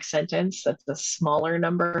for max sentence. That's a smaller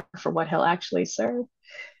number for what he'll actually serve.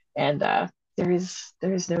 And there is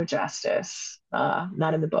no justice,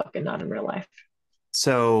 not in the book and not in real life.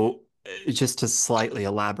 So, just to slightly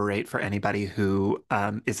elaborate for anybody who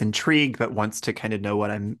is intrigued but wants to kind of know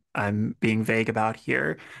what I'm being vague about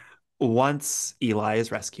here. Once Eli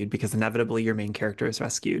is rescued, because inevitably your main character is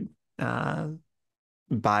rescued uh,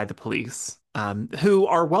 by the police, who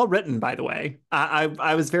are well written, by the way.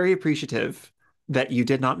 I was very appreciative that you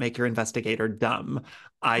did not make your investigator dumb.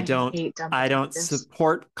 I I don't hate dumb I don't detectives.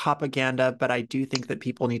 support propaganda, but I do think that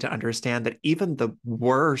people need to understand that even the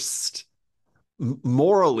worst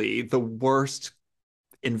morally the worst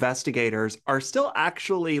investigators are still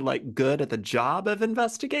actually like good at the job of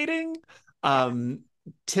investigating. Yeah. Um,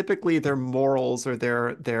 Typically their morals or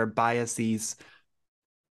their biases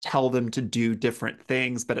tell them to do different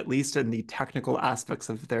things, but at least in the technical aspects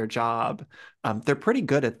of their job, they're pretty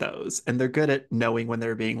good at those, and they're good at knowing when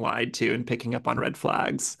they're being lied to and picking up on red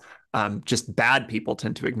flags. Just bad people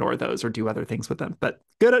tend to ignore those or do other things with them. But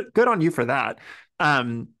good on you for that.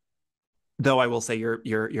 Um, though I will say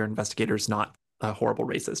your investigator is not a horrible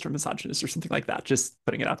racist or misogynist or something like that. Just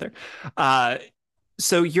putting it out there. Uh,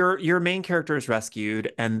 so your main character is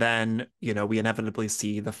rescued, and then we inevitably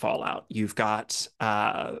see the fallout. You've got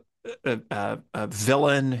a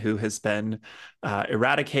villain who has been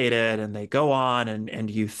eradicated, and they go on, and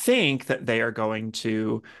you think that they are going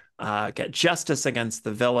to get justice against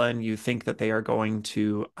the villain. You think that they are going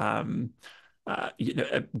to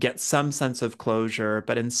get some sense of closure,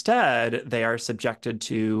 but instead they are subjected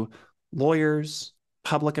to lawyers,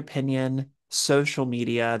 public opinion, social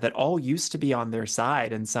media that all used to be on their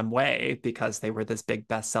side in some way because they were this big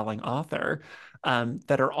best-selling author,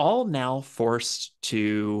 that are all now forced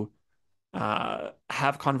to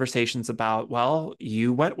have conversations about, well,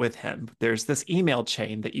 you went with him. There's this email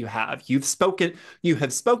chain that you have. You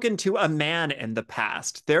have spoken to a man in the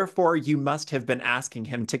past. Therefore, you must have been asking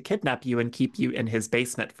him to kidnap you and keep you in his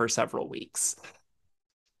basement for several weeks.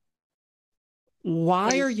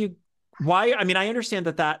 Why are Is you why I mean I understand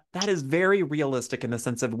that is very realistic in the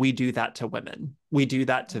sense of we do that to women. We do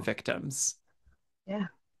that to victims. yeah.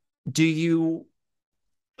 Do you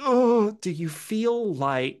oh, do you feel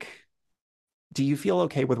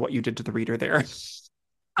okay with what you did to the reader there?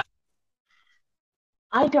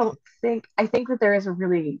 I think that there's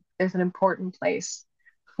an important place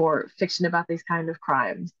for fiction about these kind of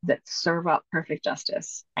crimes that serve up perfect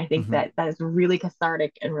justice. I think Mhm. that is really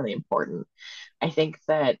cathartic and really important. I think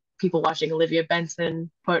that people watching Olivia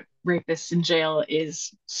Benson put rapists in jail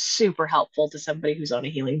is super helpful to somebody who's on a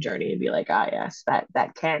healing journey and be like, ah, yes,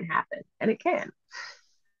 that can happen, and it can.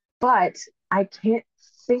 But I can't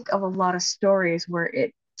think of a lot of stories where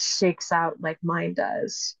it shakes out like mine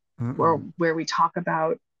does, Mm-mm. where we talk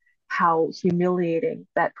about how humiliating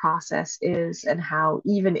that process is, and how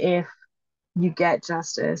even if you get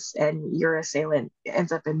justice and your assailant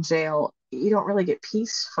ends up in jail, you don't really get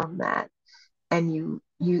peace from that. And you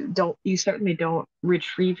certainly don't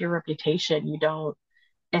retrieve your reputation. You don't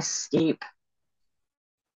escape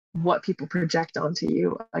what people project onto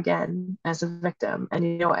you again as a victim.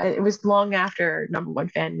 And it was long after Number One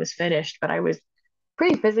Fan was finished, but I was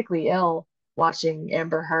pretty physically ill watching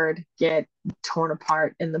Amber Heard get torn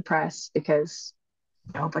apart in the press because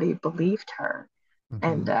nobody believed her.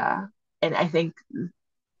 And Mhm. uh and I think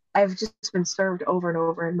I've just been served over and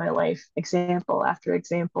over in my life, example after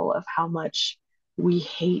example of how much we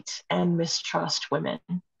hate and mistrust women.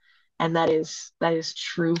 And that is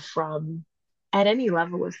true from at any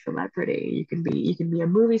level of celebrity. You can be a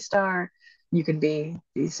movie star, you can be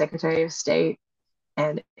the Secretary of State,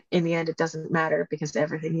 and in the end it doesn't matter because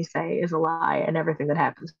everything you say is a lie and everything that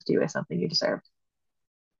happens to you is something you deserve.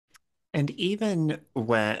 And even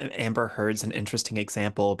when Amber Heard's an interesting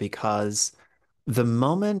example because the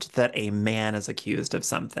moment that a man is accused of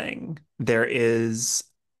something, there's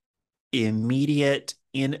the immediate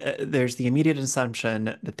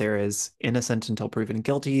assumption that there is innocent until proven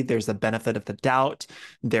guilty. There's the benefit of the doubt.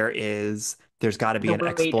 There's got to be The an weight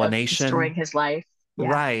of explanation. destroying his life. Yeah.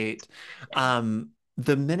 Right. Yeah.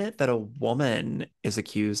 The minute that a woman is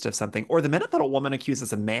accused of something, or the minute that a woman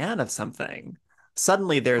accuses a man of something,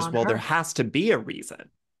 suddenly On there her. has to be a reason.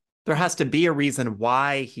 There Yeah. has to be a reason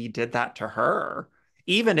why he did that to her.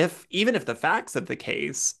 Even if the facts of the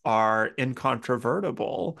case are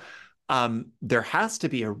incontrovertible, there has to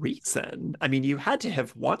be a reason. I mean, you had to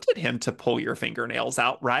have wanted him to pull your fingernails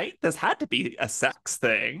out, right? This had to be a sex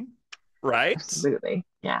thing, right? Absolutely.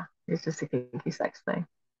 Yeah. It's just a kinky sex thing.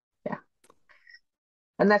 Yeah.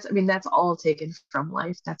 And that's all taken from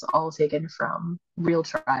life. That's all taken from real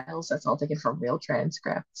trials. That's all taken from real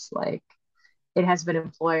transcripts. Like, it has been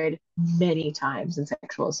employed many times in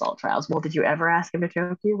sexual assault trials. Well, did you ever ask him to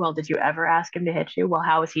choke you? Well, did you ever ask him to hit you? Well,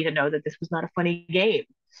 how is he to know that this was not a funny game?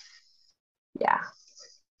 Yeah.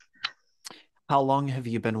 How long have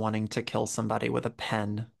you been wanting to kill somebody with a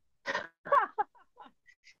pen?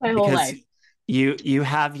 My whole Because life. you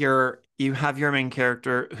have your main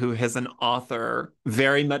character who is an author,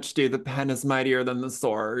 very much do the pen is mightier than the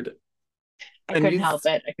sword. I And couldn't you help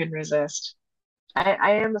it. I couldn't resist.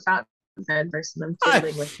 I am a fountain pen person. I'm I,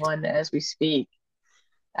 fiddling with one as we speak.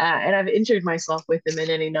 And I've injured myself with them in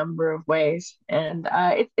any number of ways. And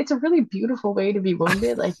it's a really beautiful way to be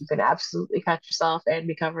wounded. Like, you can absolutely cut yourself and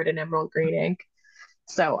be covered in emerald green ink.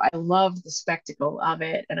 So I love the spectacle of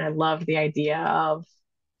it. And I love the idea of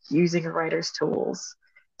using a writer's tools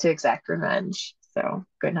to exact revenge. So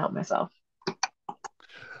couldn't help myself.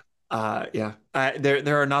 Yeah.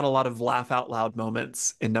 There are not a lot of laugh out loud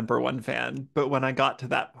moments in number one fan, but when I got to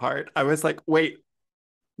that part, I was like, wait,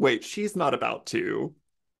 she's not about to.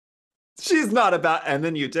 She's not about, and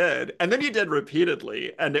then you did. And then you did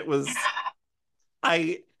repeatedly. And it was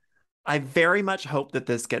I I very much hope that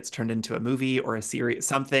this gets turned into a movie or a series,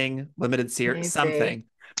 something, limited series, Maybe, something,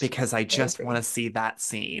 because I just want maybe. to see that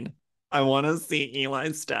scene. I want to see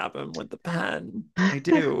Eli stab him with the pen. I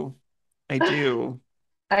do. I do.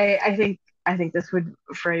 I think this would,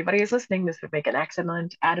 for anybody who's listening, this would make an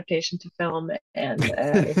excellent adaptation to film, and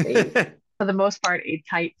it's a, for the most part, a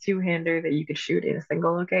tight two-hander that you could shoot in a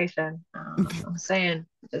single location. I'm saying,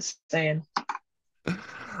 just saying.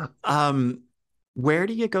 Um, where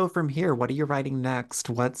do you go from here? What are you writing next?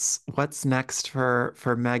 What's next for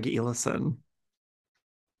Meg Elison?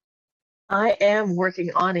 I am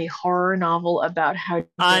working on a horror novel about how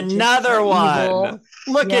dentists are Another one. evil.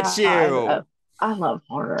 Look at Yeah, you. I love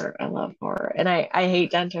horror. I love horror, and I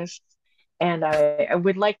hate dentists. And I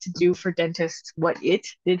would like to do for dentists what it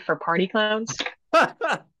did for party clowns.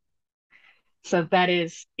 So that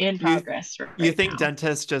is in You progress you right think now.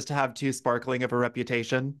 dentists just have too sparkling of a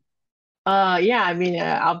reputation? Yeah, I mean,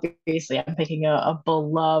 obviously, I'm picking a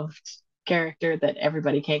beloved character that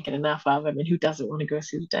everybody can't get enough of. I mean, who doesn't want to go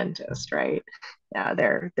see the dentist, right? Yeah,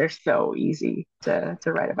 they're so easy to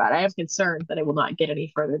write about. I have concerns that I will not get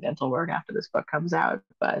any further dental work after this book comes out,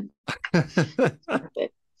 but it's worth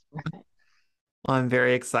it. It's worth it. Well, I'm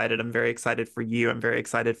very excited. I'm very excited for you. I'm very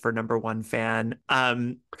excited for number one fan.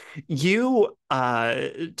 You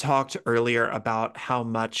talked earlier about how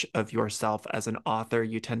much of yourself as an author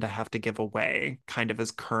you tend to have to give away, kind of as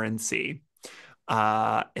currency.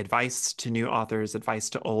 Advice to new authors, advice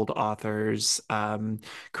to old authors,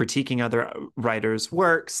 critiquing other writers'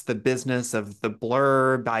 works, the business of the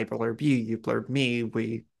blurb. I blurb you, you blurb me.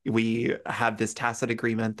 We have this tacit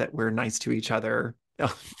agreement that we're nice to each other,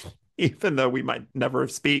 even though we might never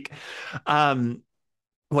speak. Um,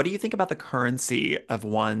 what do you think about the currency of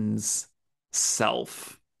one's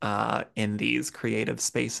self in these creative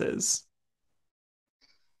spaces?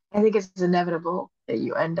 I think it's inevitable that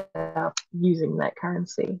you end up using that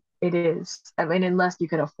currency. It is. I mean, unless you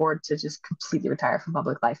can afford to just completely retire from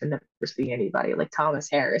public life and never see anybody, like Thomas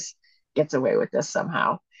Harris gets away with this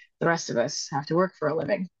somehow. The rest of us have to work for a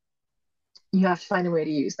living. You have to find a way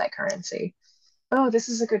to use that currency. Oh, this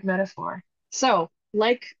is a good metaphor. So,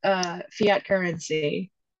 like fiat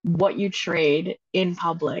currency, what you trade in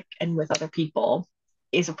public and with other people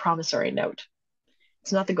is a promissory note.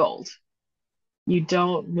 It's not the gold. You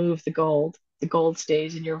don't move the gold. The gold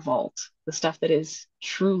stays in your vault. The stuff that is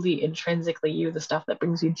truly intrinsically you, the stuff that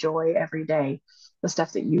brings you joy every day, the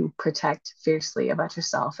stuff that you protect fiercely about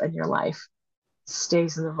yourself and your life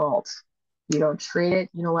stays in the vault. You don't trade it.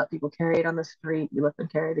 You don't let people carry it on the street. You let them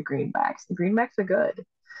carry the greenbacks. The greenbacks are good.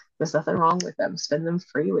 There's nothing wrong with them. Spend them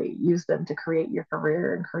freely. Use them to create your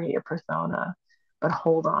career and create your persona, but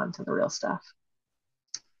hold on to the real stuff.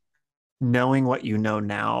 Knowing what you know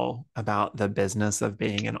now about the business of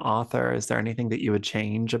being an author, is there anything that you would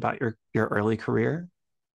change about your early career?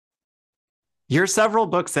 You're several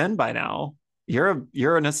books in by now.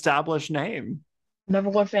 You're an established name.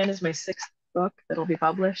 Number one fan is my sixth book that'll be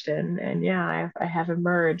published, and yeah, I have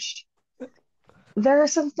emerged. There are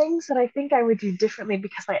some things that I think I would do differently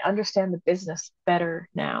because I understand the business better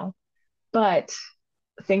now, but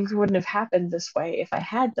things wouldn't have happened this way if I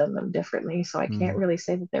had done them differently. So I can't Mm. really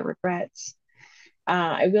say that they're regrets.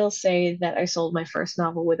 I will say that I sold my first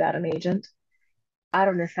novel without an agent out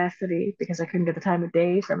of necessity because I couldn't get the time of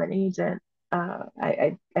day from an agent.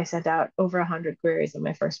 I sent out over 100 queries in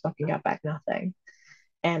my first book and got back nothing.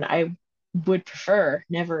 And I would prefer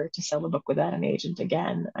never to sell a book without an agent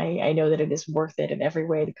again. I know that it is worth it in every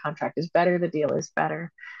way. The contract is better, the deal is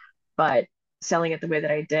better, but selling it the way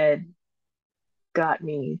that I did got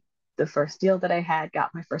me the first deal that I had,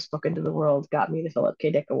 got my first book into the world, got me the Philip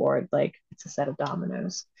K. Dick Award. Like it's a set of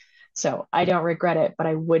dominoes. So I don't regret it, but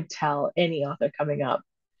I would tell any author coming up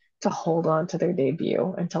to hold on to their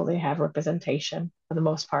debut until they have representation. For the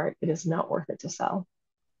most part, it is not worth it to sell.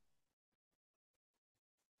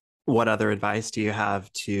 What other advice do you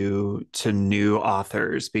have to new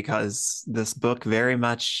authors? Because this book very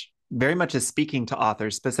much is speaking to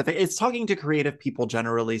authors specific. It's talking to creative people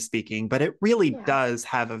generally speaking, but it really Yeah. does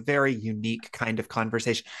have a very unique kind of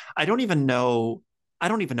conversation. I don't even know I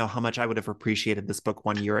don't even know how much I would have appreciated this book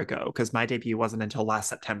 1 year ago because my debut wasn't until last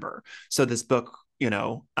September. So this book, Came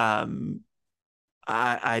at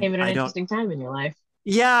an I don't interesting time in your life.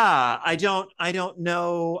 Yeah, I don't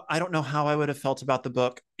know how I would have felt about the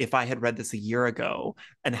book if I had read this a year ago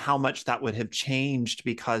and how much that would have changed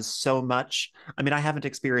because so much, I mean, I haven't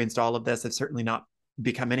experienced all of this. I've certainly not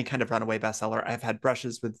become any kind of runaway bestseller. I've had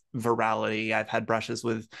brushes with virality. I've had brushes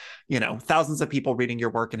with, thousands of people reading your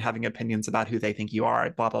work and having opinions about who they think you are,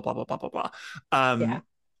 blah, blah, blah, blah, blah, blah, blah. Yeah.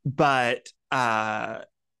 But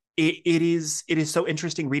it is so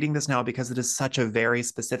interesting reading this now because it is such a very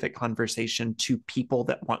specific conversation to people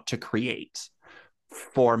that want to create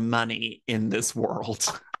for money in this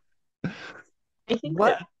world. I think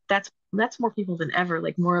that What? that's more people than ever.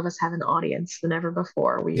 Like more of us have an audience than ever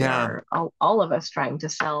before. We Yeah, are all of us trying to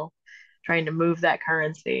sell, trying to move that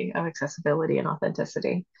currency of accessibility and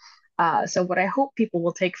authenticity. So what I hope people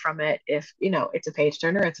will take from it, if it's a page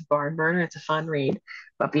turner, it's a barn burner, it's a fun read,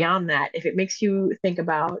 but beyond that, if it makes you think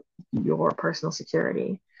about your personal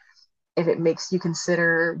security, if it makes you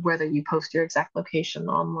consider whether you post your exact location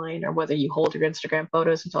online or whether you hold your Instagram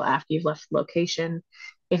photos until after you've left the location,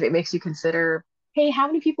 if it makes you consider, hey, how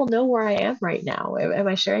many people know where I am right now? Am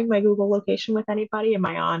I sharing my Google location with anybody? Am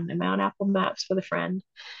I on Apple Maps with a friend?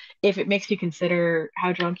 If it makes you consider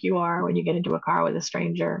how drunk you are when you get into a car with a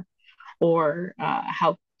stranger, or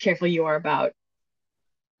how careful you are about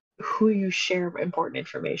who you share important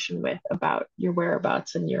information with about your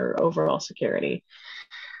whereabouts and your overall security,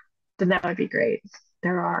 then that would be great.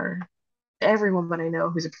 There are every woman I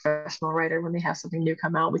know who's a professional writer, when they have something new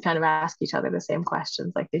come out, we kind of ask each other the same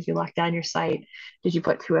questions. Like, did you lock down your site? Did you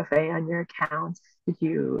put 2FA on your account? Did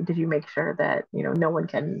you make sure that no one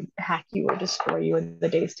can hack you or destroy you in the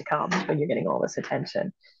days to come when you're getting all this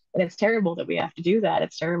attention? And it's terrible that we have to do that.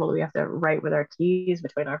 It's terrible that we have to write with our keys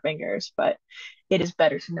between our fingers, but it is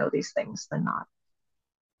better to know these things than not.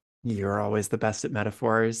 you're always the best at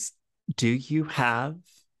metaphors. Do you have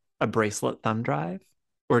a bracelet thumb drive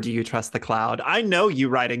or do you trust the cloud? I know you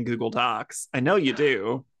write in Google Docs. I know you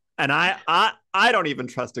do. And I don't even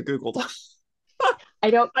trust a Google Doc. I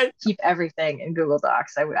don't I keep everything in Google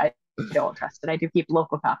Docs. I don't trust it. I do keep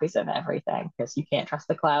local copies of everything because you can't trust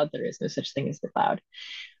the cloud. There is no such thing as the cloud.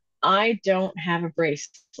 I don't have a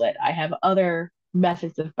bracelet. I have other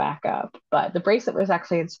methods of backup, but the bracelet was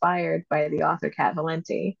actually inspired by the author Kat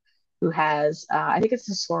Valenti, who has, I think it's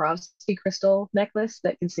a Swarovski crystal necklace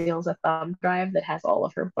that conceals a thumb drive that has all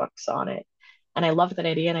of her books on it. And I loved that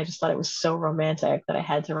idea, and I just thought it was so romantic that I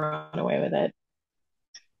had to run away with it.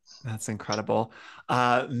 That's incredible.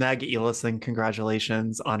 Meg Elison,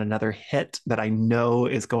 congratulations on another hit that I know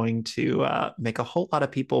is going to make a whole lot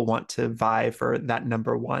of people want to vie for that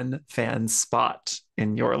number one fan spot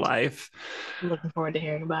in your life. Looking forward to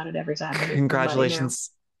hearing about it every time I meet somebody new.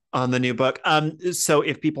 Congratulations on the new book. So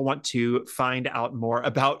if people want to find out more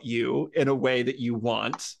about you in a way that you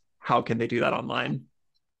want, how can they do that online?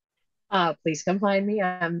 Please come find me.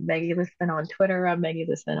 I'm Maggie Liston on Twitter. I'm Maggie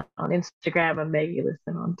Liston on Instagram. I'm Maggie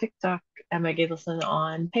Liston on TikTok. I'm Maggie Liston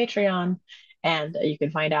on Patreon. And you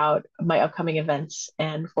can find out my upcoming events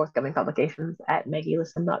and forthcoming publications at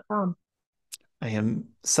maggieliston.com. I am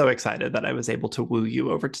so excited that I was able to woo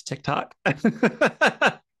you over to TikTok.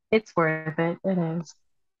 It's worth it. It is.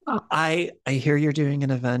 I hear you're doing an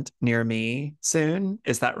event near me soon.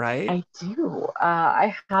 Is that right? I do.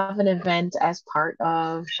 I have an event as part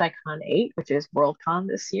of ShyCon 8, which is Worldcon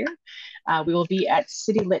this year. We will be at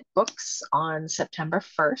City Lit Books on September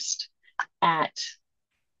 1st at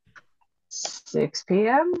 6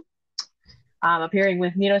 p.m. Appearing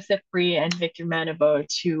with Nino Sifri and Victor Manabo,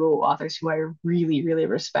 two authors who I really, really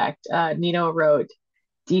respect. Nino wrote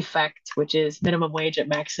Defect, which is minimum wage at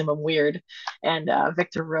maximum weird, and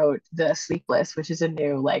Victor wrote The Sleepless, which is a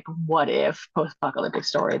new like what if post-apocalyptic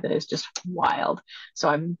story that is just wild. So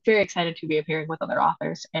I'm very excited to be appearing with other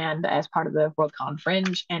authors and as part of the Worldcon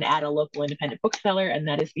Fringe and at a local independent bookseller, and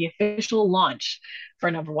that is the official launch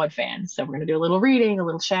for number one fan. So we're gonna do a little reading, a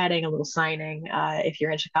little chatting, a little signing. If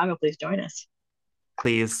you're in Chicago, please join us.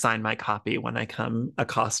 Please sign my copy when I come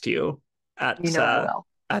accost you You at know I will.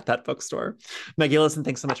 at that bookstore. Meg Ellison,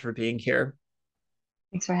 thanks so much for being here.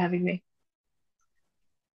 Thanks for having me.